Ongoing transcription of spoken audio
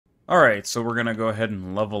Alright, so we're gonna go ahead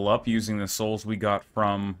and level up using the souls we got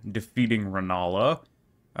from defeating Rennala.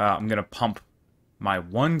 I'm gonna pump my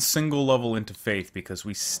one single level into Faith because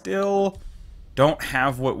we still don't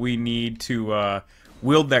have what we need to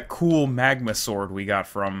wield that cool magma sword we got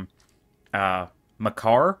from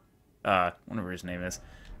Makar, whatever his name is.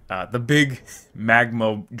 The big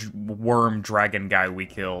magma worm dragon guy we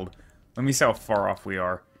killed. Let me see how far off we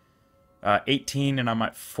are. 18 and I'm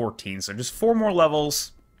at 14, so just 4 more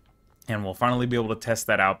levels. And we'll finally be able to test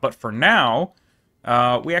that out. But for now,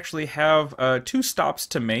 we actually have 2 stops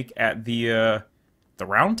to make at the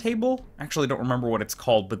Roundtable. Actually, I don't remember what it's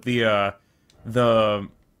called, but the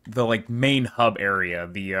like main hub area.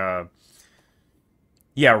 The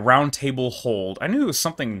yeah, Roundtable hold. I knew it was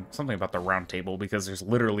something about the Roundtable because there's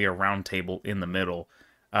literally a Roundtable in the middle.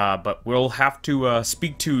 But we'll have to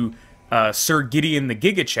speak to Sir Gideon the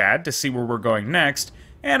Giga Chad to see where we're going next.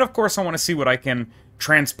 And of course, I want to see what I can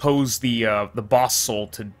transpose the boss soul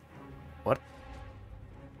to... What?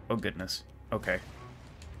 Oh, goodness. Okay.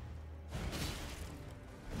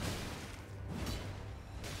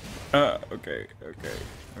 Okay.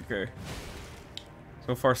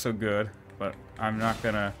 So far, so good. But I'm not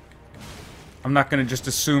gonna just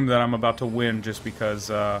assume that I'm about to win just because,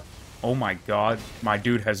 oh my god, my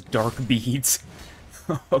dude has dark beads.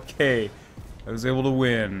 Okay. I was able to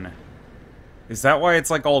win. Is that why it's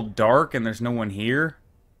like all dark and there's no one here?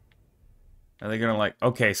 Are they gonna like...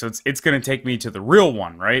 Okay, so it's gonna take me to the real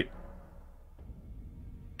one, right?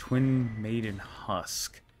 Twin Maiden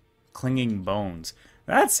Husk. Clinging Bones.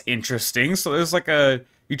 That's interesting. So there's like a...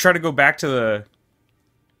 You try to go back to the...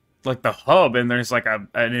 Like the hub and there's like an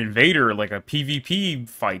invader, like a PvP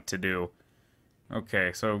fight to do.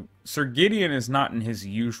 Okay, so Sir Gideon is not in his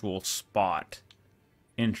usual spot.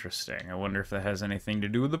 Interesting. I wonder if that has anything to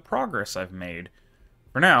do with the progress I've made.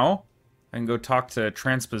 For now, I can go talk to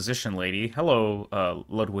Transposition Lady. Hello,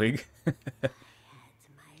 Ludwig.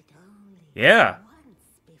 Yeah.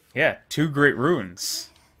 Yeah, 2 great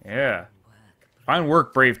ruins. Yeah. Fine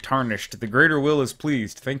work, brave Tarnished. The greater will is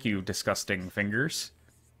pleased. Thank you, disgusting fingers.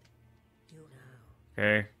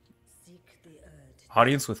 Okay.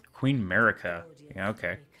 Audience with Queen Marika. Yeah,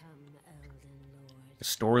 okay.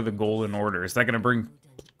 Restore the Golden Order. Is that going to bring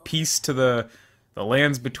peace to the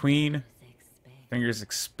lands between? Fingers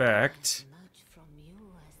expect.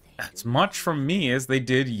 As much from me as they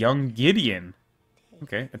did young Gideon.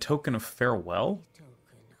 Okay, a token of farewell?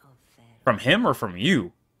 From him or from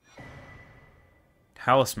you?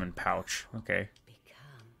 Talisman pouch. Okay.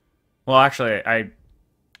 Well, actually, I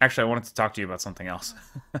wanted to talk to you about something else.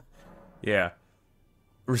 Yeah.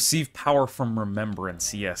 Receive power from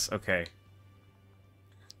remembrance. Yes, okay.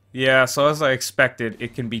 Yeah, so as I expected,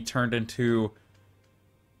 it can be turned into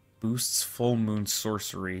boosts full moon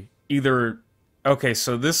sorcery. Either... Okay,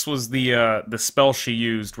 so this was the spell she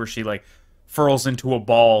used where she, like, furls into a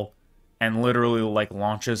ball and literally, like,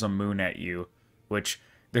 launches a moon at you. Which,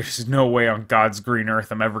 there's no way on God's green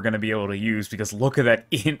earth I'm ever going to be able to use because look at that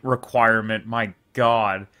int requirement. My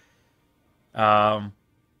god. Yeah,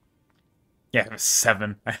 it was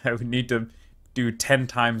 7. I would need to do 10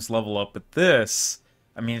 times level up, but this...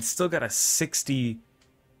 I mean, it's still got a 60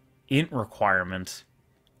 int requirement.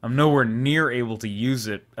 I'm nowhere near able to use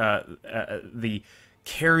it. The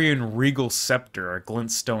Carrion Regal Scepter, a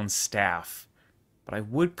glintstone staff. But I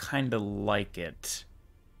would kind of like it.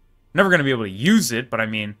 I'm never going to be able to use it, but I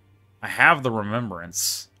mean, I have the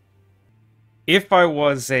remembrance. If I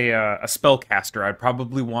was a spellcaster, I'd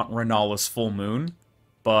probably want Rennala's Full Moon.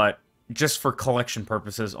 But just for collection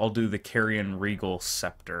purposes, I'll do the Carrion Regal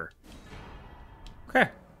Scepter. Okay.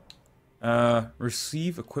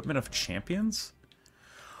 Receive Equipment of Champions?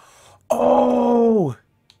 Oh!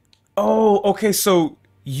 Oh, okay, so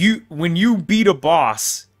when you beat a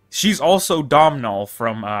boss, she's also Domhnall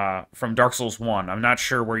from Dark Souls 1. I'm not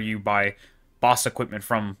sure where you buy boss equipment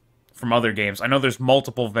from other games. I know there's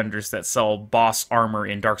multiple vendors that sell boss armor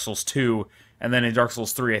in Dark Souls 2, and then in Dark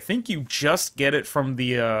Souls 3, I think you just get it from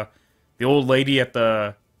the old lady at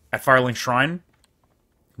Firelink Shrine.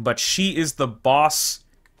 But she is the boss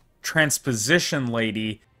transposition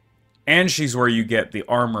lady, and she's where you get the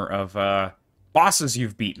armor of bosses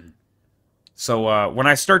you've beaten. So when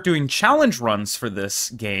I start doing challenge runs for this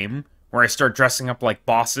game, where I start dressing up like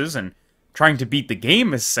bosses and trying to beat the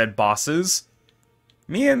game as said bosses,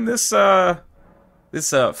 me and this finger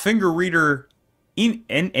reader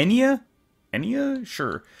Enya?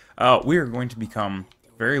 Sure. We are going to become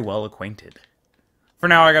very well acquainted. For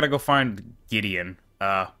now, I gotta go find Gideon.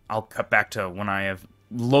 I'll cut back to when I have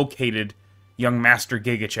located young Master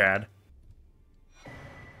Giga Chad.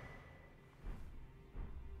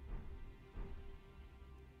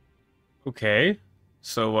 Okay.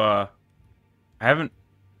 So, I haven't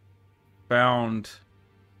found...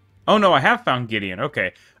 Oh, no, I have found Gideon.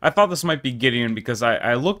 Okay. I thought this might be Gideon because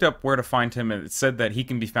I looked up where to find him, and it said that he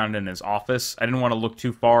can be found in his office. I didn't want to look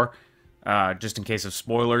too far, just in case of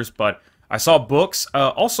spoilers, but I saw books.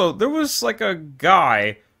 Also, there was, like, a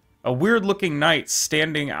guy, a weird-looking knight,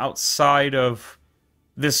 standing outside of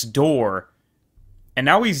this door, and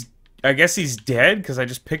now I guess he's dead, because I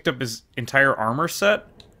just picked up his entire armor set.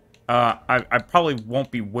 I probably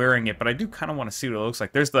won't be wearing it, but I do kind of want to see what it looks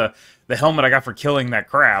like. There's the helmet I got for killing that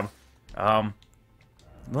crab.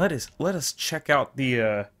 Let us check out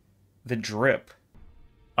the drip.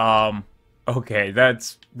 Okay,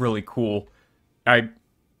 that's really cool.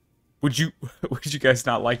 Would you guys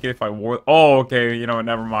not like it if I wore... Oh, okay, you know what,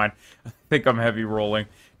 never mind. I think I'm heavy rolling.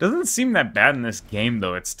 Doesn't seem that bad in this game,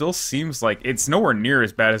 though. It still seems like it's nowhere near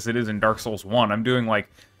as bad as it is in Dark Souls 1. I'm doing, like...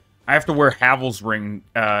 I have to wear Havel's Ring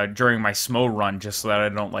during my Smo run just so that I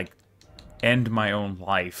don't, like, end my own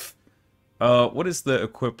life. What is the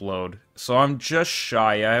equip load? So I'm just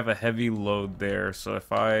shy. I have a heavy load there, so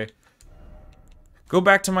if I go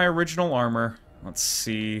back to my original armor, let's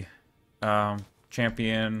see,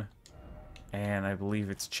 champion, and I believe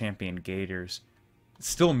it's champion gaiters. It's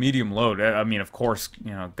still medium load. I mean, of course,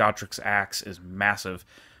 you know, Godrick's axe is massive.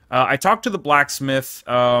 I talked to the blacksmith.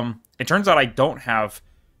 It turns out I don't have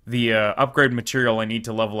the upgrade material I need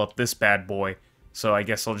to level up this bad boy, so I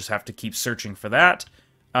guess I'll just have to keep searching for that.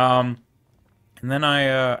 And then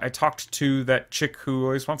I talked to that chick who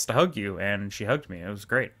always wants to hug you, and she hugged me. It was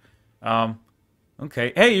great.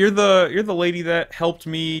 Okay. Hey, you're the lady that helped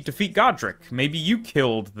me defeat Godrick. Maybe you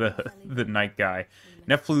killed the knight guy.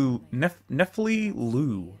 Nefli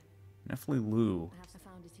Lu.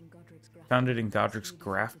 Found it in Godrick's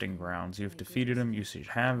grafting grounds. You have defeated him. You should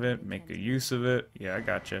have it. Make good use of it. Yeah, I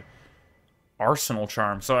gotcha. Arsenal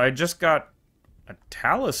charm. So I just got a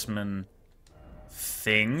talisman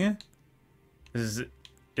thing. Is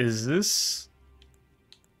this...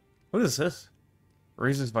 What is this?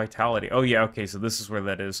 Raises vitality. Oh, yeah, okay, so this is where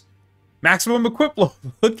that is. Maximum equip load!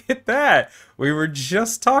 Look at that! We were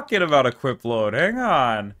just talking about equip load. Hang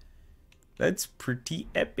on. That's pretty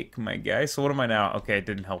epic, my guy. So what am I now? Okay, it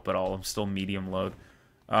didn't help at all. I'm still medium load.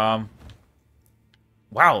 Wow.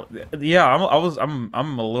 Yeah,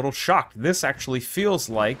 I'm a little shocked. This actually feels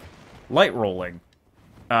like light rolling.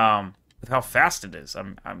 With how fast it is.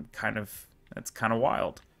 That's kind of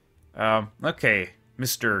wild. Okay,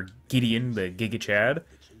 Mr. Gideon, the Giga Chad.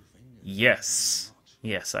 Yes.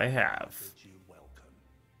 Yes, I have.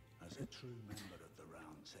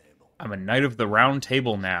 I'm a knight of the Round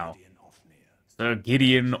Table now. Sir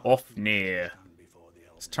Gideon Ofnir.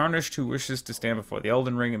 Is tarnished who wishes to stand before the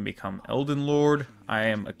Elden Ring and become Elden Lord. I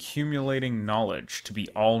am accumulating knowledge to be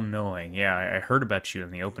all-knowing. Yeah, I heard about you in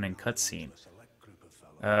the opening cutscene.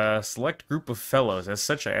 Select group of fellows. As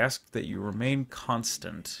such, I ask that you remain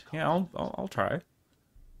constant. Yeah, I'll try.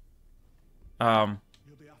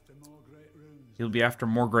 You'll be after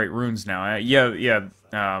more great runes now. I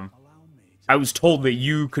was told that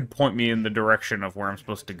you could point me in the direction of where I'm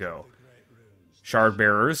supposed to go.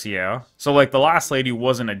 Shardbearers, yeah. So, like, the last lady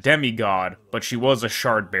wasn't a demigod, but she was a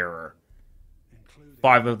Shardbearer.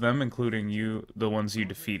 5 of them, including you, the ones you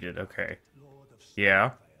defeated. Okay.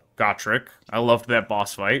 Yeah. Godrick. I loved that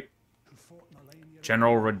boss fight.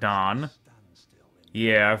 General Radahn.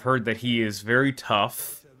 Yeah, I've heard that he is very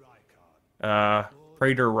tough. Praetor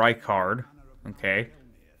Rykard. Okay. I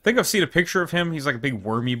think I've seen a picture of him. He's like a big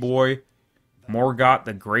wormy boy. Morgott,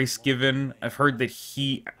 the Grace Given. I've heard that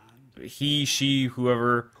she,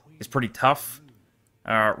 whoever, is pretty tough.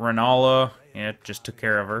 Renala, yeah, just took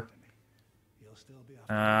care of her.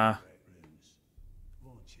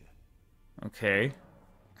 Okay.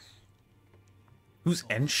 Who's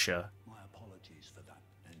Ensha?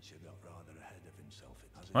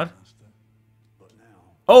 What?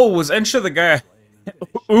 Oh, was Ensha the guy?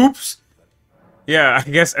 Oops. Yeah, I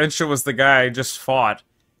guess Ensha was the guy I just fought.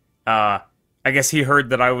 I guess he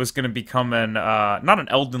heard that I was going to become an, not an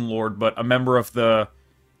Elden Lord, but a member of the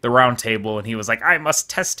Round Table, and he was like, I must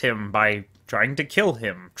test him by trying to kill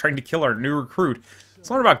him, trying to kill our new recruit.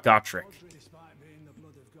 Let's learn about Godrick.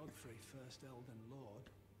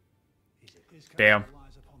 Damn.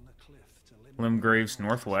 Limgrave's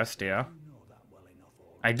northwest, yeah.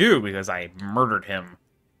 I do, because I murdered him.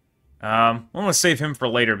 I'm going to save him for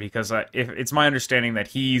later, because if it's my understanding that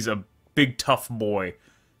he's a big, tough boy.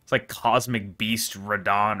 It's like Cosmic Beast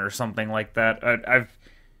Radahn or something like that. I've,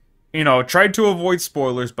 you know, tried to avoid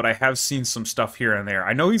spoilers, but I have seen some stuff here and there.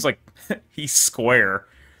 I know he's like, he's square,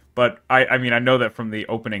 but I mean, I know that from the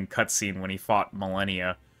opening cutscene when he fought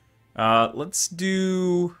Millennia. Let's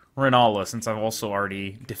do... Renala, since I've also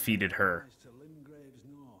already defeated her.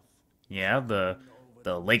 Yeah, the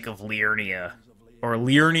Lake of Liurnia. Or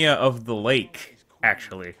Liurnia of the Lake,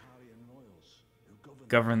 actually.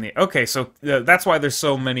 Govern the... Okay, so that's why there's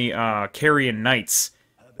so many Carrion Knights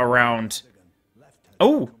around...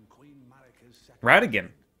 Oh! Radahn.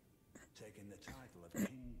 Taking the title of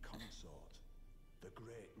King Consort. The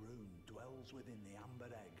great rune dwells within the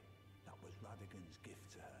amber egg. That was Radagon's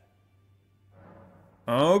gift to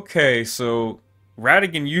her. Okay, so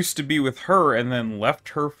Radahn used to be with her and then left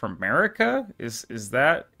her for America? Is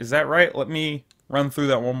that right? Let me run through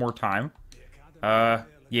that one more time.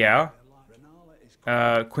 Yeah.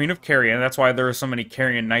 Queen of Carrion, that's why there are so many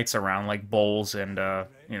Carrion Knights around, like Bowls and,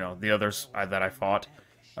 you know, the others that I fought.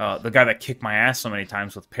 The guy that kicked my ass so many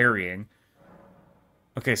times with parrying.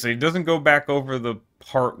 Okay, so he doesn't go back over the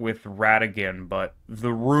part with Radahn, but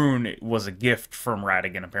the rune was a gift from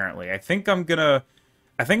Radahn, apparently. I think I'm gonna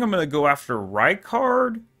go after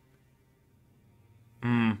Rykard.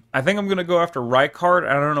 I think I'm gonna go after Rykard.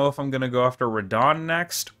 I don't know if I'm gonna go after Radahn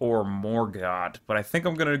next or Morgott, but I think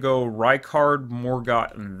I'm gonna go Rykard,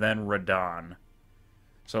 Morgott, and then Radahn.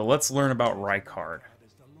 So let's learn about Rykard.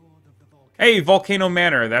 Hey, Volcano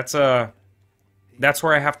Manor. That's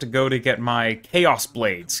where I have to go to get my Chaos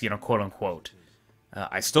Blades, you know, quote unquote.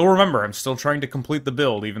 I still remember. I'm still trying to complete the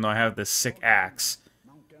build, even though I have this sick axe.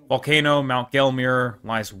 Volcano, Mount Gelmir,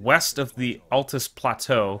 lies west of the Altus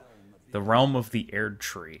Plateau, the realm of the Erd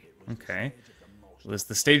Tree. Okay. It was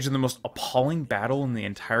the stage of the most appalling battle in the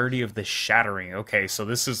entirety of the Shattering. Okay, so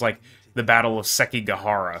this is like the Battle of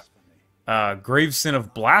Sekigahara. Grave sin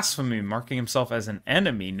of blasphemy, marking himself as an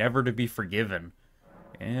enemy, never to be forgiven.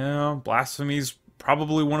 Yeah, blasphemy's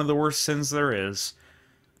probably one of the worst sins there is.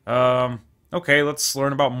 Okay, let's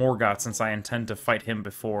learn about Morgott, since I intend to fight him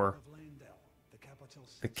before...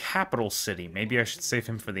 The capital city. Maybe I should save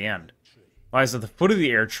him for the end. Lies at the foot of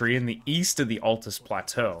the Erd Tree in the east of the Altus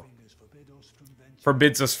Plateau.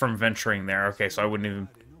 Forbids us from venturing there. Okay, so I wouldn't even...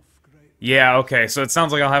 Yeah, okay, so it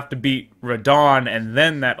sounds like I'll have to beat Radahn, and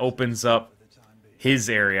then that opens up his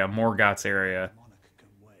area, Morgott's area.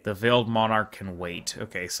 The Veiled Monarch can wait.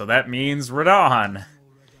 Okay, so that means Radahn.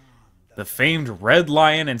 The famed Red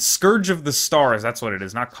Lion and Scourge of the Stars. That's what it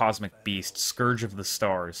is, not Cosmic Beast. Scourge of the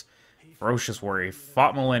Stars. Ferocious warrior.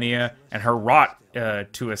 Fought millennia, and her wrought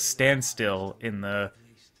to a standstill in the...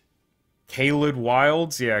 Caelid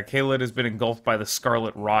Wilds? Yeah, Caelid has been engulfed by the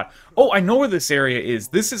Scarlet Rot. Oh, I know where this area is.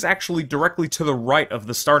 This is actually directly to the right of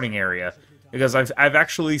the starting area. Because I've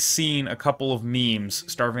actually seen a couple of memes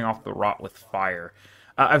starving off the rot with fire.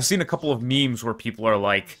 I've seen a couple of memes where people are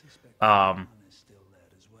like, you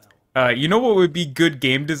know what would be good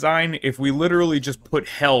game design? If we literally just put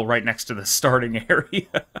hell right next to the starting area.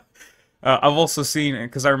 I've also seen,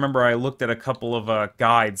 because I remember I looked at a couple of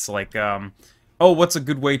guides, like, oh, what's a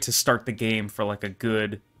good way to start the game for, like, a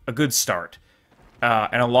good start?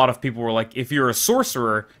 And a lot of people were like, if you're a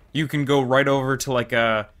sorcerer, you can go right over to, like,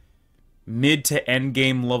 a mid to end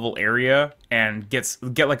game level area and get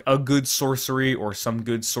like, a good sorcery or some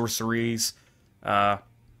good sorceries.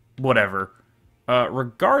 Whatever.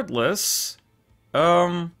 Regardless,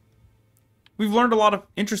 we've learned a lot of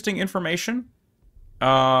interesting information.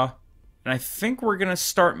 And I think we're gonna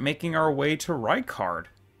start making our way to Rykard.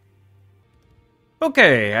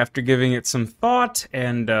 Okay, after giving it some thought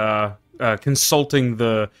and consulting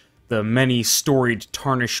the many storied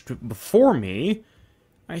tarnished before me,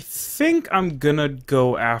 I think I'm gonna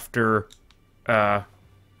go after Radahn,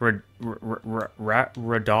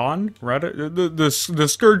 the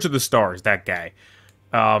Scourge of the Stars, that guy,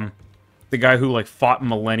 the guy who like fought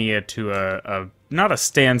Millennia to a not a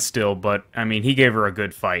standstill, but I mean he gave her a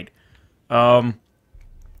good fight. So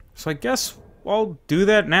I guess I'll do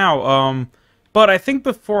that now. But I think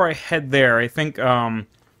before I head there, I think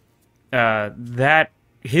that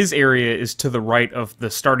his area is to the right of the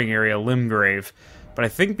starting area, Limgrave. But I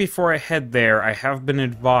think before I head there, I have been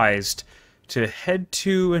advised to head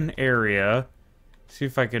to an area. See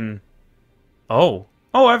if I can... Oh,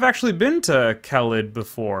 I've actually been to Caelid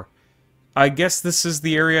before. I guess this is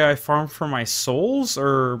the area I farmed for my souls,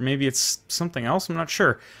 or maybe it's something else, I'm not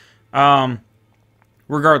sure.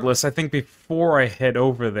 Regardless, I think before I head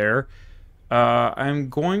over there, I'm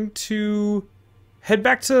going to head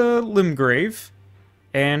back to Limgrave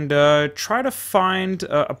and try to find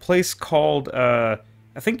a place called, I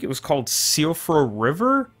think it was called Siofra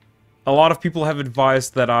River. A lot of people have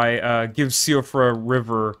advised that I give Siofra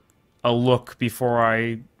River a look before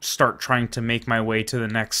I start trying to make my way to the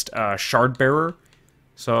next Shardbearer.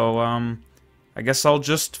 So, I guess I'll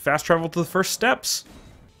just fast travel to the first steps.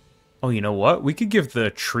 Oh, you know what? We could give the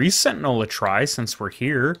Tree Sentinel a try since we're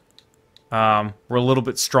here. We're a little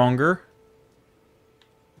bit stronger.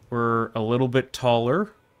 We're a little bit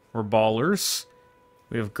taller. We're ballers.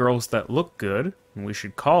 We have girls that look good, and we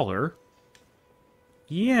should call her.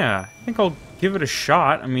 Yeah, I think I'll give it a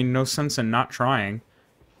shot. I mean, no sense in not trying.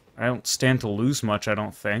 I don't stand to lose much, I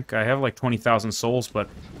don't think. I have like 20,000 souls, but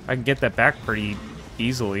I can get that back pretty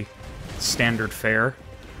easily. Standard fare.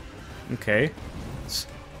 Okay. It's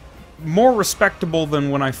more respectable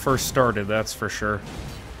than when I first started, that's for sure.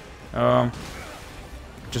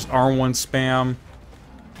 Just R1 spam.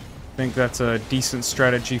 I think that's a decent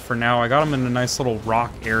strategy for now. I got him in a nice little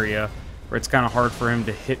rock area where it's kind of hard for him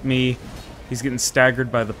to hit me. He's getting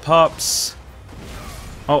staggered by the pups.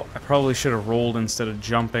 Oh, I probably should have rolled instead of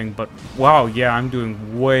jumping, but wow, yeah, I'm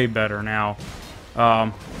doing way better now.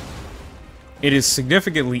 It is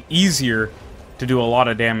significantly easier to do a lot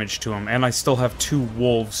of damage to him, and I still have 2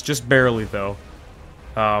 wolves, just barely though.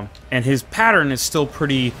 And his pattern is still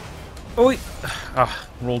pretty... Oh, wait.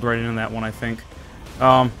 Rolled right into that one, I think.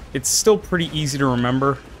 It's still pretty easy to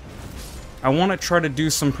remember. I want to try to do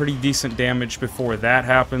some pretty decent damage before that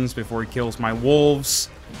happens, before he kills my wolves.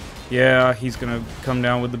 Yeah, he's gonna come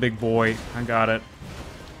down with the big boy. I got it.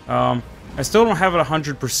 I still don't have it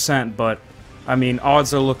 100%, but, I mean,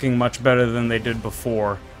 odds are looking much better than they did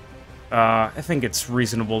before. I think it's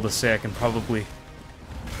reasonable to say I can probably...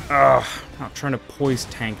 I'm not trying to poise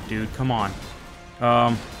tank, dude. Come on.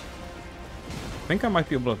 I think I might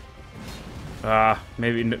be able to...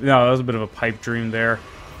 maybe... No, that was a bit of a pipe dream there.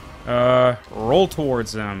 Roll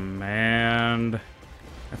towards him, and...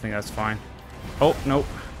 I think that's fine. Oh, nope.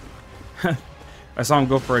 I saw him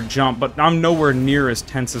go for a jump, but I'm nowhere near as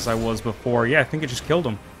tense as I was before. Yeah, I think it just killed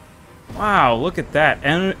him. Wow, look at that.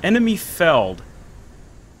 Enemy felled.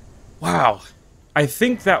 Wow. I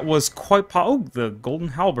think that was quite... Oh, the golden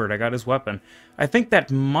halberd. I got his weapon. I think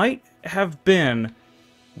that might have been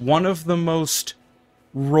one of the most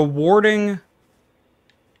rewarding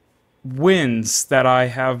wins that I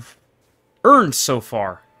have earned so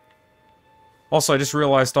far. Also, I just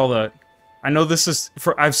realized all the... I know this is...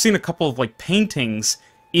 I've seen a couple of, like, paintings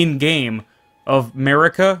in-game of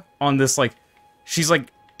Marika on this, like... She's, like,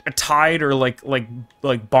 tied or, like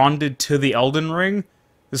bonded to the Elden ring.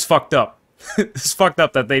 It's fucked up. It's fucked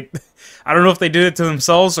up that they... I don't know if they did it to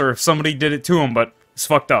themselves or if somebody did it to them, but it's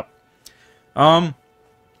fucked up. Alright,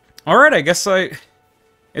 I guess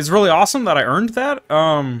it's really awesome that I earned that.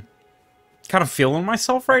 Kind of feeling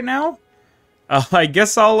myself right now. I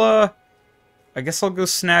guess I'll go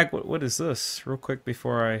snag... What is this? Real quick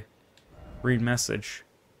before I read message.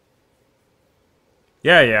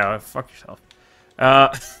 Yeah, fuck yourself.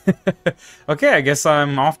 Okay, I guess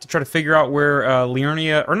I'm off to try to figure out where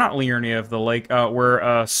Liurnia, or not Liurnia of the lake, where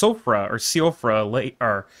Siofra lake,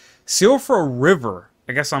 or Siofra River.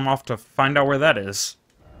 I guess I'm off to find out where that is.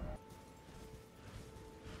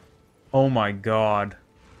 Oh my god.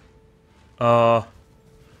 I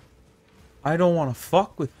don't want to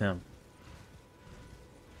fuck with him.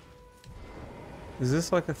 Is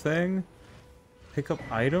this like a thing? Pick up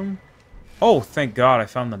item? Oh, thank god I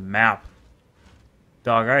found the map.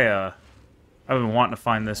 Dog, I've been wanting to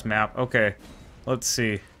find this map. Okay, let's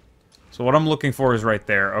see. So what I'm looking for is right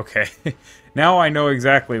there. Okay. Now I know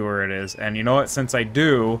exactly where it is. And you know what? Since I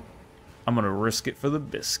do, I'm gonna risk it for the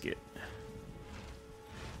biscuit.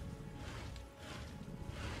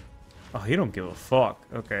 Oh, he don't give a fuck.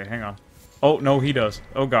 Okay, hang on. Oh, no, he does.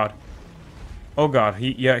 Oh, god. Oh, god.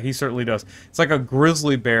 He certainly does. It's like a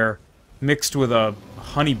grizzly bear mixed with a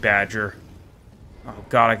honey badger. Oh,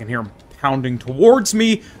 god, I can hear him pounding towards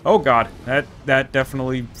me. Oh, god. That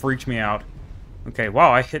definitely freaked me out. Okay,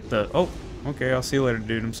 wow, I hit the... Oh, okay, I'll see you later,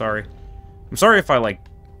 dude. I'm sorry. I'm sorry if I, like,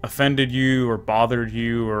 offended you or bothered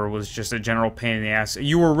you or was just a general pain in the ass.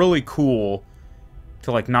 You were really cool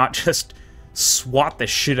to, like, not just swat the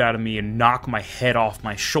shit out of me and knock my head off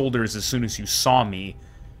my shoulders as soon as you saw me.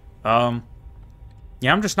 Yeah,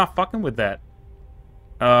 I'm just not fucking with that.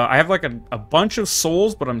 I have, like, a bunch of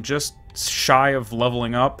souls, but I'm just shy of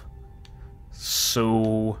leveling up.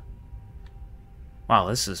 So... Wow,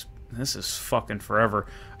 this is fucking forever.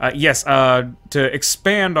 Yes, to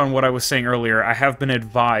expand on what I was saying earlier, I have been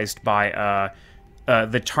advised by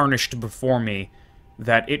the Tarnished before me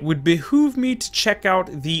that it would behoove me to check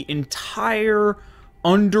out the entire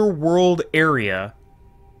underworld area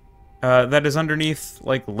that is underneath,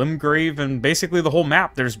 like, Limgrave and basically the whole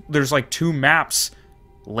map. There's like 2 maps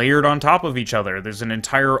layered on top of each other. There's an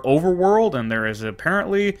entire overworld, and there is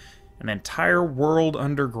apparently an entire world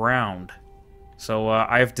underground. So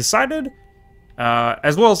I've decided,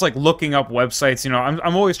 as well as like looking up websites, you know,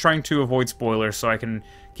 I'm always trying to avoid spoilers so I can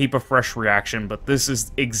keep a fresh reaction, but this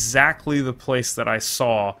is exactly the place that I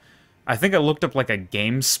saw. I think I looked up like a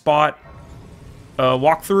GameSpot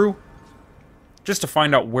walkthrough just to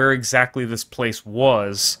find out where exactly this place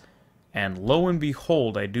was, and lo and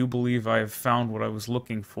behold, I do believe I've found what I was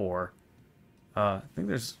looking for. I think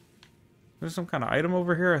there's some kind of item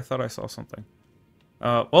over here. I thought I saw something.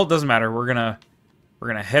 Well, it doesn't matter. We're gonna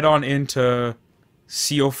head on into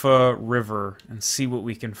Siofra River and see what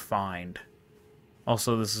we can find.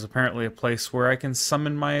 Also, this is apparently a place where I can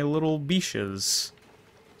summon my little beaches.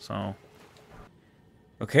 So,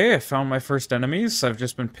 okay, I found my first enemies. I've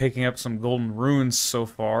just been picking up some golden runes so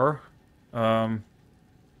far. Do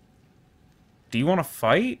you want to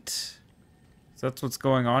fight? Is that what's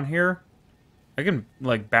going on here? I can,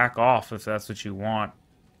 like, back off if that's what you want.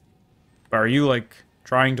 But are you, like,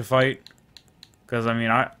 trying to fight? Because, I mean,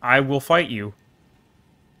 I will fight you.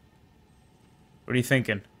 What are you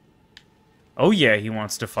thinking? Oh, yeah, he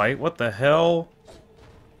wants to fight. What the hell?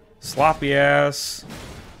 Sloppy ass.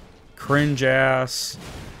 Cringe ass.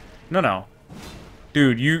 No.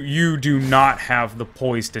 Dude, you do not have the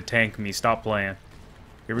poise to tank me. Stop playing.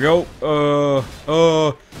 Here we go.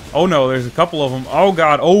 Oh no, there's a couple of them. Oh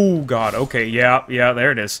god. Okay, yeah,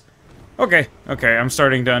 there it is. Okay, I'm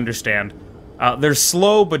starting to understand. They're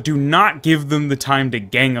slow, but do not give them the time to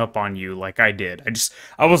gang up on you like I did.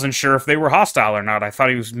 I wasn't sure if they were hostile or not. I thought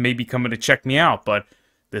he was maybe coming to check me out, but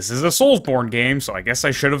this is a Soulsborne game, so I guess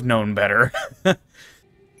I should have known better.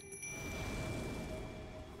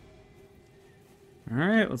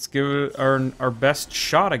 Alright, let's give it our best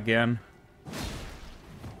shot again.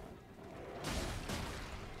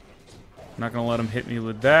 Not gonna let him hit me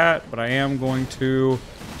with that, but I am going to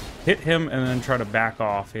hit him and then try to back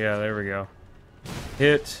off. Yeah, there we go.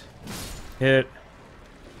 Hit, and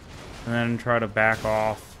then try to back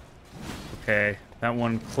off. Okay, that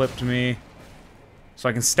one clipped me. So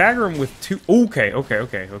I can stagger him with two... Okay.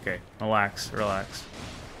 Relax.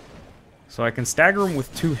 So I can stagger him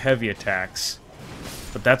with two heavy attacks,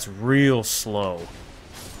 but that's real slow.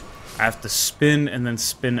 I have to spin and then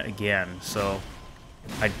spin again, so...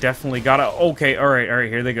 I definitely gotta... Okay, alright,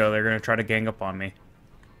 here they go. They're gonna try to gang up on me.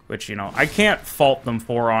 Which, you know, I can't fault them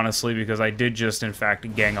for, honestly, because I did just, in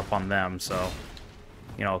fact, gang up on them, so...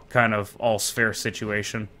 You know, kind of all's fair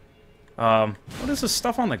situation. What is this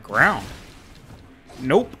stuff on the ground?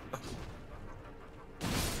 Nope.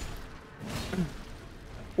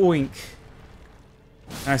 Oink.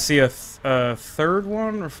 I see a third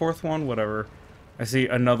one, or fourth one, whatever. I see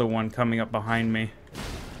another one coming up behind me.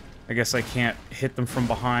 I guess I can't hit them from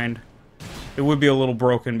behind. It would be a little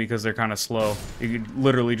broken because they're kind of slow. You could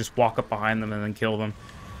literally just walk up behind them and then kill them.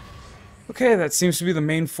 Okay, that seems to be the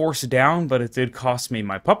main force down, but it did cost me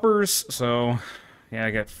my puppers, so... Yeah,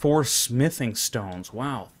 I got 4 smithing stones.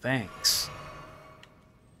 Wow, thanks.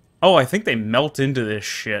 Oh, I think they melt into this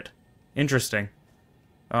shit. Interesting.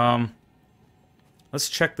 Let's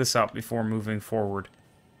check this out before moving forward.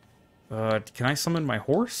 Can I summon my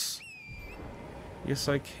horse? Yes,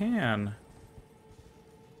 I can.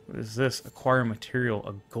 What is this? Acquire material.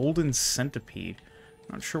 A golden centipede.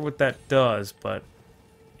 Not sure what that does, but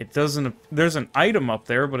it doesn't... There's an item up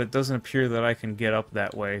there, but it doesn't appear that I can get up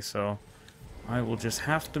that way, so... I will just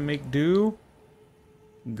have to make do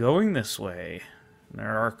going this way.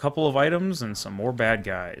 There are a couple of items and some more bad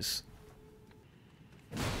guys.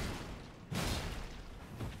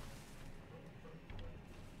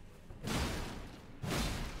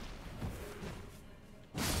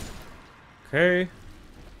 Okay.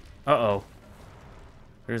 Uh-oh.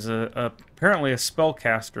 There's apparently a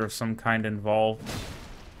spellcaster of some kind involved.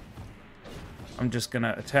 I'm just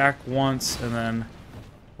gonna attack once and then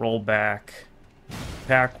roll back.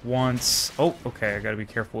 Attack once. Oh, okay, I gotta be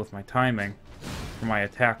careful with my timing for my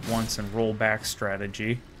attack once and roll back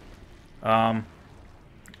strategy. Golly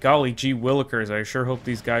gee willikers, I sure hope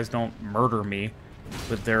these guys don't murder me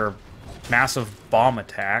with their massive bomb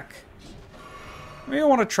attack. Maybe I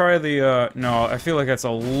want to try the, no, I feel like that's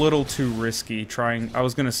a little too risky. I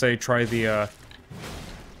was gonna say try the,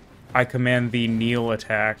 I command thee kneel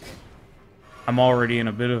attack. I'm already in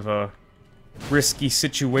a bit of a risky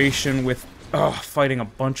situation with, fighting a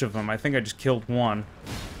bunch of them. I think I just killed one.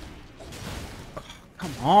 Oh,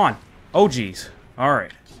 come on. Oh, geez.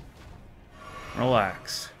 Alright.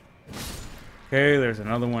 Relax. Okay, there's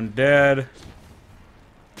another one dead.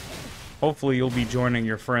 Hopefully you'll be joining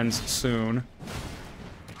your friends soon.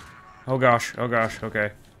 Oh gosh,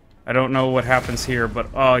 okay. I don't know what happens here, but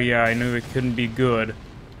oh yeah, I knew it couldn't be good.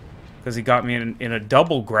 Because he got me in a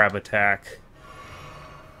double grab attack.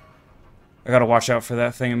 I gotta watch out for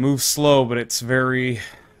that thing. It moves slow, but it's very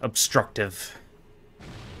obstructive.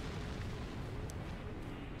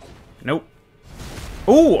 Nope.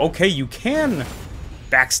 Oh, okay, you can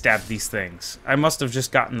backstab these things. I must have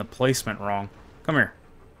just gotten the placement wrong. Come here.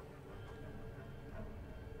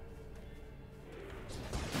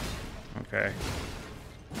 Okay.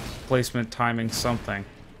 Placement, timing, something.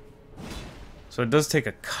 So it does take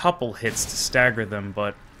a couple hits to stagger them,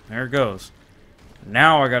 but there it goes.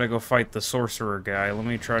 Now I gotta go fight the sorcerer guy. Let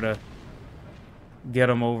me try to get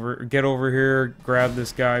over here, grab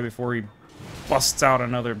this guy before he busts out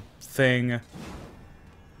another thing.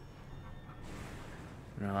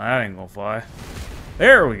 No, that ain't gonna fly.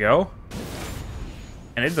 There we go.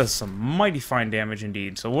 And it does some mighty fine damage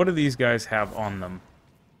indeed. So what do these guys have on them?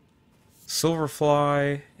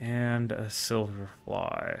 Silverfly and a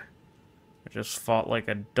silverfly. I just fought like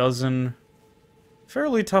a dozen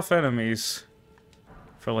fairly tough enemies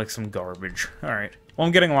for like some garbage. Alright. Well,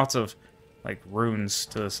 I'm getting lots of like runes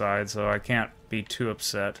to the side, so I can't be too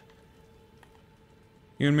upset.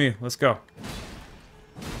 You and me, let's go.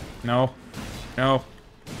 No. No.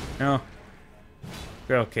 No.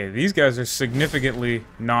 Okay, these guys are significantly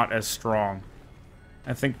not as strong.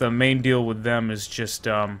 I think the main deal with them is just,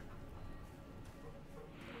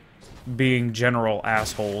 being general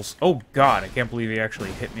assholes. Oh god, I can't believe he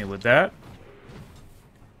actually hit me with that.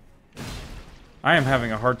 I am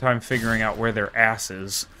having a hard time figuring out where their ass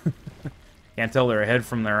is. Can't tell their head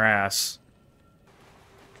from their ass.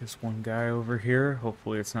 There's one guy over here.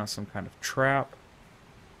 Hopefully it's not some kind of trap.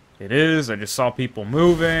 It is. I just saw people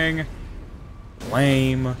moving.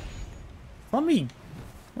 Lame. Let me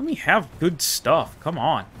have good stuff. Come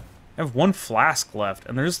on. I have one flask left,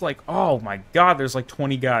 and there's like, oh my god, there's like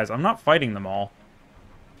 20 guys. I'm not fighting them all.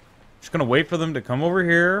 Just gonna wait for them to come over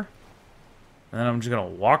here, and then I'm just gonna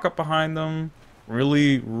walk up behind them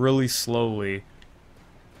really, really slowly,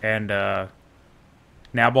 and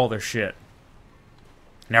nab all their shit.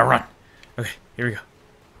 Now run. Okay, here we go.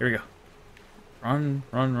 Here we go. Run,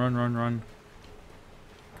 run, run, run, run.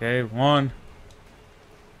 Okay, 1,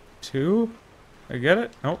 2. I get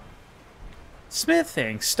it? Nope.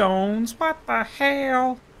 Smithing stones, what the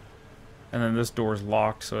hell? And then this door's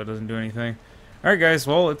locked, so it doesn't do anything. Alright guys,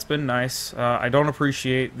 well, it's been nice. I don't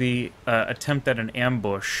appreciate the attempt at an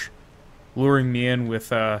ambush, luring me in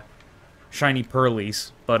with shiny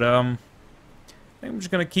pearlies, but I think I'm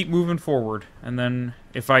just gonna keep moving forward, and then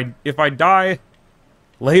if I die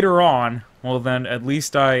later on, well then at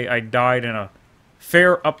least I died in a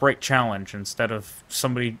fair, upright challenge instead of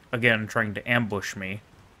somebody, again, trying to ambush me.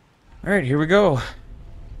 Alright, here we go.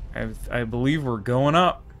 I believe we're going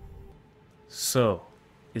up. So,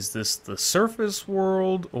 is this the surface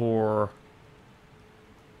world, or...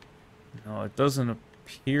 No, it doesn't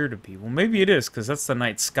appear to be. Well, maybe it is, because that's the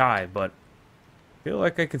night sky, but... I feel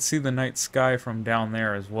like I could see the night sky from down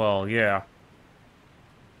there as well, yeah.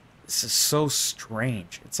 This is so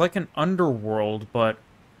strange. It's like an underworld, but...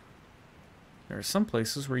 There are some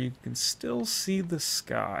places where you can still see the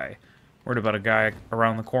sky. Worried about a guy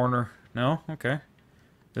around the corner? No? Okay.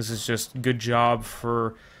 This is just good job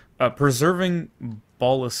for preserving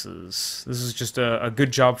boluses. This is just a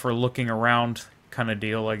good job for looking around kind of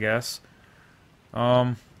deal, I guess.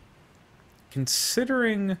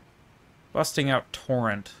 Considering busting out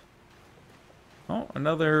Torrent. Oh,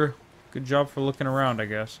 another good job for looking around, I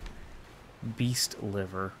guess. Beast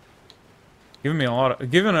liver. Giving a lot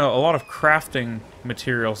of crafting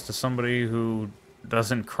materials to somebody who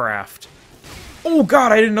doesn't craft. Oh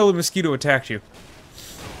god, I didn't know the mosquito attacked you.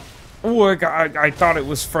 Oh, I thought it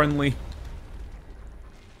was friendly.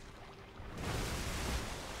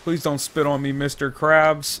 Please don't spit on me, Mr.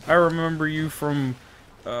 Krabs. I remember you from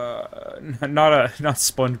not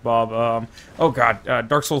SpongeBob. Oh god,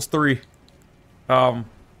 Dark Souls 3. You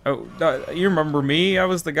remember me? I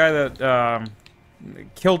was the guy that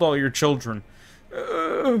killed all your children.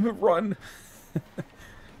 Run.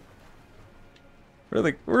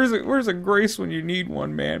 Where's a grace when you need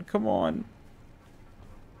one, man? Come on.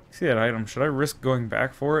 See that item. Should I risk going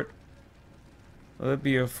back for it? Will that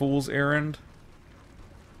be a fool's errand?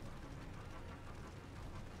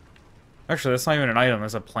 Actually, that's not even an item.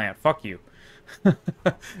 That's a plant. Fuck you.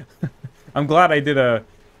 I'm glad I did a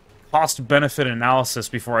cost-benefit analysis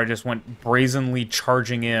before I just went brazenly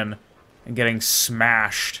charging in and getting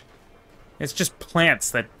smashed. It's just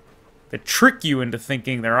plants that trick you into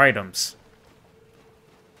thinking they're items.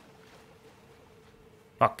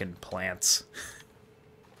 Fucking plants.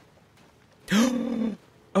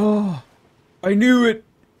 Oh, I knew it.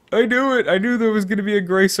 I knew it. I knew there was going to be a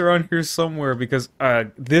grace around here somewhere because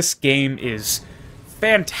this game is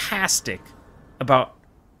fantastic about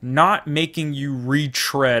not making you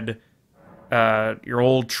retread your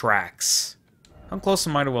old tracks. How close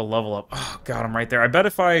am I to a level up? Oh god, I'm right there. I bet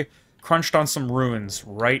if I crunched on some runes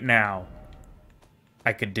right now,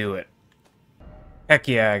 I could do it. Heck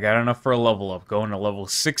yeah, I got enough for a level up. Going to level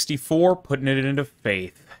 64, putting it into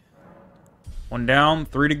Faith. 1 down,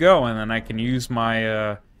 3 to go, and then I can use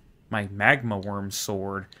my my magma worm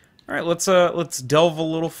sword. All right, let's delve a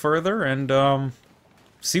little further and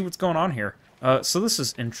see what's going on here. So this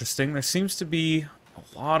is interesting. There seems to be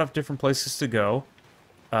a lot of different places to go,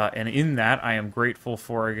 and in that, I am grateful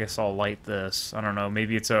for. I guess I'll light this. I don't know.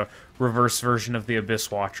 Maybe it's a reverse version of the Abyss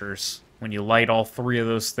Watchers. When you light all 3 of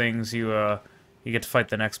those things, you get to fight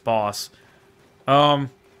the next boss. But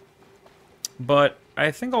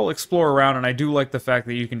I think I'll explore around, and I do like the fact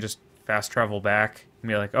that you can just fast travel back and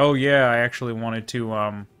be like, oh yeah, I actually wanted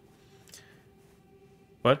to,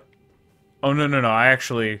 what? Oh, no, I'm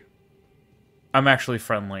actually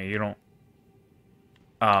friendly. You don't,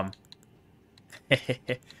 But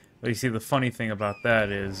you see, the funny thing about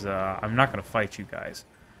that is, I'm not going to fight you guys.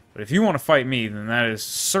 But if you want to fight me, then that is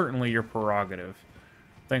certainly your prerogative.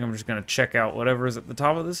 I think I'm just going to check out whatever is at the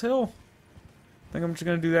top of this hill. I think I'm just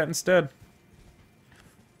going to do that instead.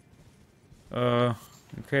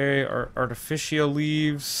 Okay, Artificia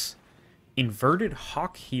leaves. Inverted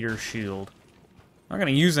Hawk Heater Shield. I'm not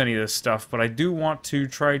going to use any of this stuff, but I do want to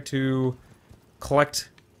try to collect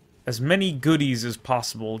as many goodies as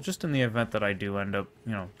possible, just in the event that I do end up,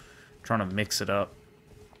 you know, trying to mix it up.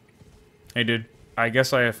 Hey, dude, I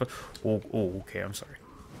guess I have... Oh, okay, I'm sorry.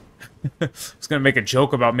 I was going to make a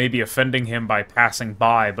joke about maybe offending him by passing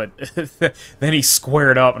by, but then he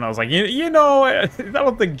squared up, and I was like, you know, I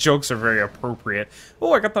don't think jokes are very appropriate.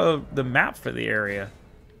 Oh, I got the map for the area.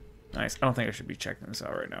 Nice. I don't think I should be checking this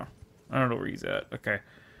out right now. I don't know where he's at. Okay.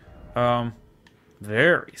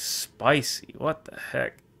 Very spicy. What the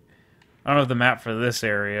heck? I don't have the map for this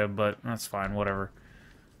area, but that's fine. Whatever.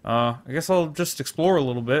 I guess I'll just explore a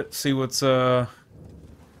little bit, see what's,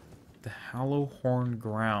 the Hallowhorn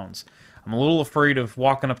Grounds. I'm a little afraid of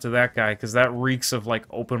walking up to that guy, because that reeks of, like,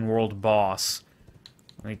 open-world boss.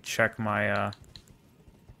 Let me check my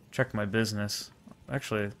business.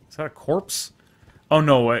 Actually, is that a corpse? Oh,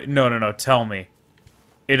 no, no, tell me.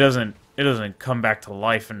 It doesn't come back to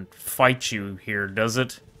life and fight you here, does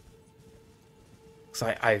it? Because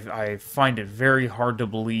I find it very hard to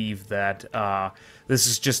believe that, this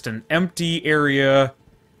is just an empty area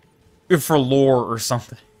for lore or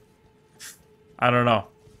something. I don't know.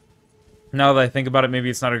 Now that I think about it, maybe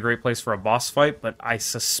it's not a great place for a boss fight, but I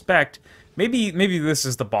suspect maybe this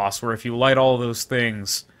is the boss, where if you light all those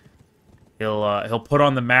things, he'll put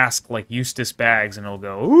on the mask like Eustace Baggs, and he'll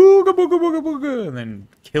go ooga booga booga booga, and then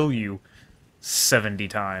kill you 70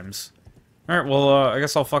 times. All right, well, I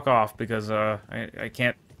guess I'll fuck off because I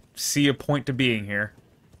can't see a point to being here.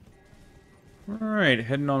 All right,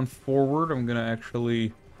 heading on forward. I'm gonna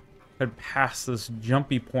actually head past this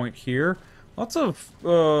jumpy point here. Lots of,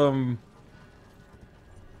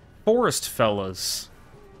 forest fellas.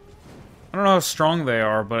 I don't know how strong they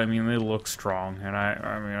are, but I mean, they look strong. And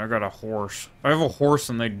I mean, I got a horse. I have a horse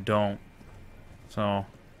and they don't. So,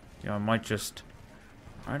 yeah, I might just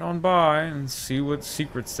ride on by and see what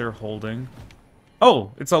secrets they're holding.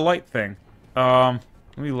 Oh, it's a light thing. Let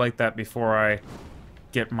me light that before I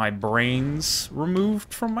get my brains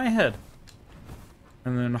removed from my head.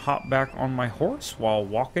 And then hop back on my horse while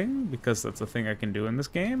walking, because that's a thing I can do in this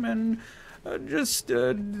game, and just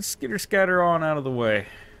skitter-scatter on out of the way.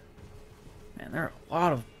 Man, there are a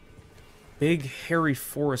lot of big, hairy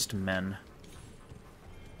forest men.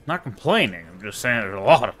 Not complaining, I'm just saying there's a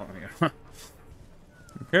lot of them here.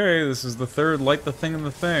 Okay, this is the third light the thing in the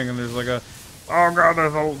thing, and there's like a... Oh god,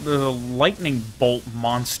 there's a lightning bolt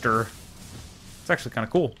monster. It's actually kind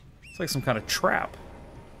of cool. It's like some kind of trap.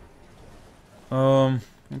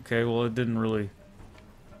 Okay, well, it didn't really...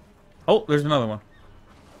 Oh, there's another one.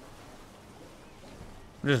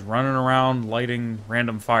 I'm just running around lighting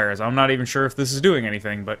random fires. I'm not even sure if this is doing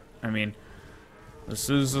anything, but, I mean, this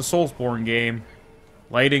is a Soulsborne game.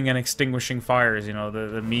 Lighting and extinguishing fires, you know,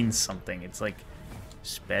 that means something. It's, like,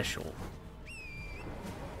 special.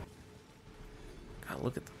 God,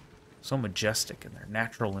 look at them. So majestic in their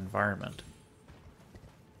natural environment.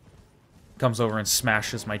 Comes over and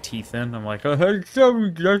smashes my teeth in. I'm like, oh, so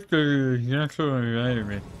majestic in natural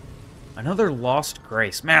environment. Another Lost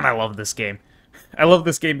Grace. Man, I love this game. I love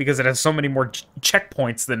this game because it has so many more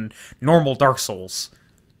checkpoints than normal Dark Souls.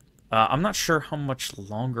 I'm not sure how much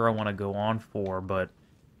longer I want to go on for, but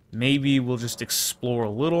maybe we'll just explore a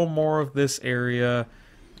little more of this area,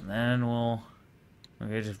 and then we'll...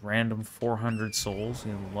 Okay, just random 400 souls.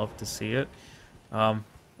 You'd love to see it.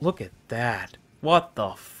 Look at that. What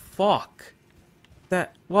the fuck?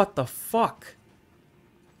 What the fuck?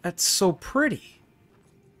 That's so pretty.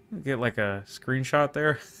 Get like a screenshot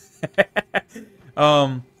there.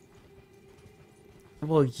 um.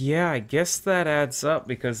 Well, yeah, I guess that adds up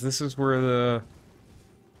because this is where the...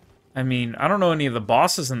 I mean, I don't know any of the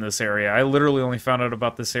bosses in this area. I literally only found out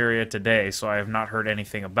about this area today, so I have not heard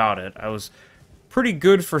anything about it. I was pretty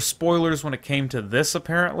good for spoilers when it came to this,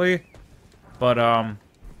 apparently. But, I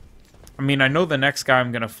mean, I know the next guy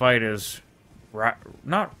I'm gonna fight is...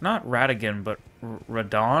 not Radahn, but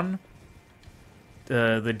Radahn?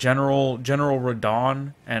 The General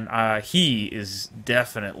Radahn, and he is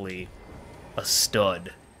definitely a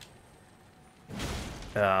stud.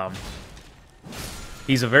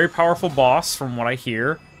 He's a very powerful boss, from what I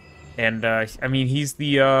hear, and I mean, he's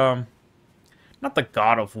the not the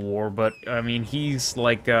god of war, but I mean, he's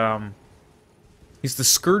like he's the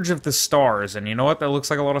scourge of the stars, and you know what? That looks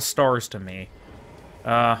like a lot of stars to me.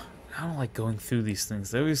 I don't like going through these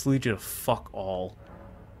things. They always lead you to fuck all.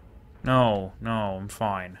 No, I'm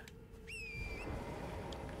fine.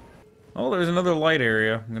 Oh, there's another light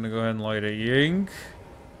area. I'm gonna go ahead and light a yink.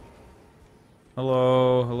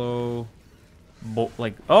 Hello.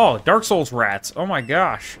 Oh, Dark Souls rats. Oh my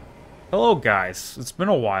gosh. Hello, guys. It's been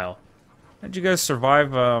a while. How'd you guys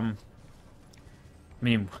survive, I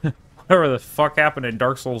mean, whatever the fuck happened in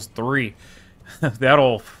Dark Souls 3? That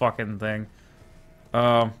old fucking thing.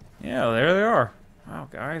 Yeah, there they are. Wow,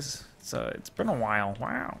 guys. It's been a while.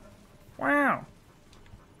 Wow.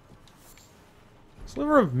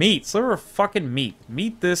 Sliver of meat. Sliver of fucking meat.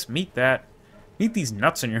 Meat this, meat that. Meat these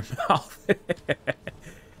nuts in your mouth.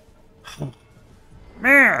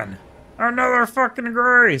 Man! Another fucking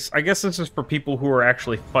grace! I guess this is for people who are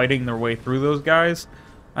actually fighting their way through those guys.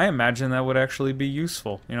 I imagine that would actually be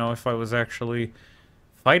useful. You know, if I was actually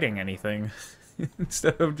fighting anything.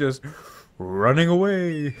 Instead of just running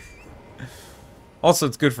away. Also,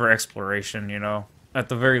 it's good for exploration, you know. At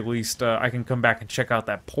the very least, I can come back and check out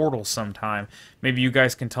that portal sometime. Maybe you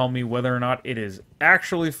guys can tell me whether or not it is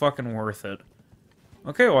actually fucking worth it.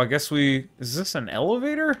 Okay, well, I guess we... Is this an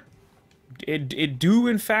elevator? It do,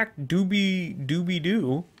 in fact, do be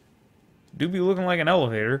looking like an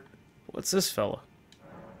elevator. What's this fella?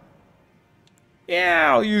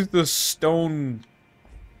 Yeah, I'll use the stone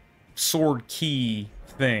sword key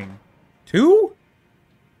thing. 2?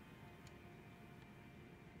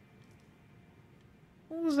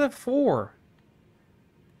 What was that for?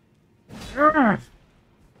 Ugh.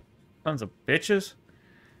 Sons of bitches.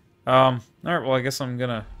 Alright, well, I guess I'm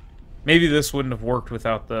gonna... Maybe this wouldn't have worked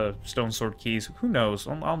without the stone sword keys. Who knows?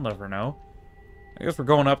 I'll never know. I guess we're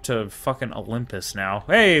going up to fucking Olympus now.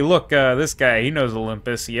 Hey, look, this guy, he knows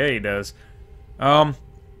Olympus. Yeah, he does. I'm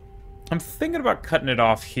thinking about cutting it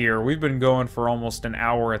off here. We've been going for almost an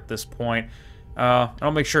hour at this point.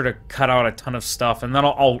 I'll make sure to cut out a ton of stuff, and then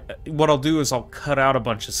what I'll do is I'll cut out a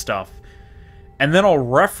bunch of stuff, and then I'll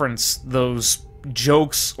reference those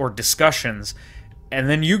jokes or discussions, and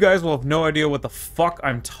then you guys will have no idea what the fuck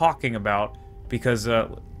I'm talking about, because,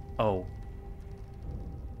 because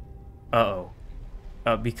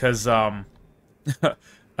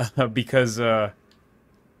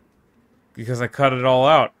I cut it all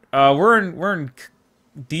out. We're in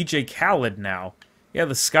DJ Khaled now. Yeah,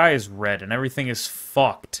 the sky is red and everything is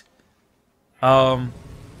fucked. I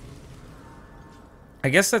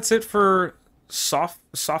guess that's it for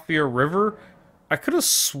Siofra River. I could have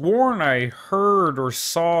sworn I heard or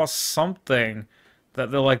saw something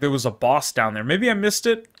that there was a boss down there. Maybe I missed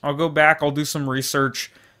it. I'll go back. I'll do some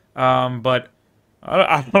research. But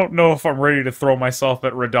I don't know if I'm ready to throw myself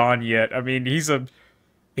at Radahn yet. I mean, he's a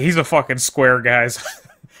fucking square, guys.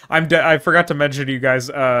 I forgot to mention to you guys,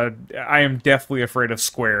 I am deathly afraid of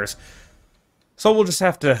squares. So we'll just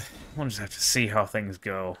have to see how things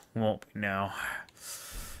go. Won't we now?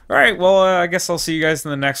 Alright, well, I guess I'll see you guys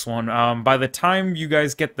in the next one. By the time you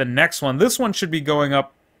guys get the next one, this one should be going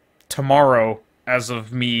up tomorrow, as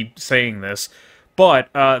of me saying this.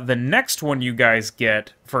 But the next one you guys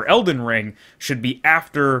get for Elden Ring should be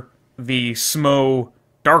after the Smo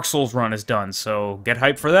Dark Souls run is done. So get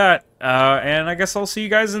hyped for that. And I guess I'll see you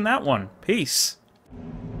guys in that one. Peace.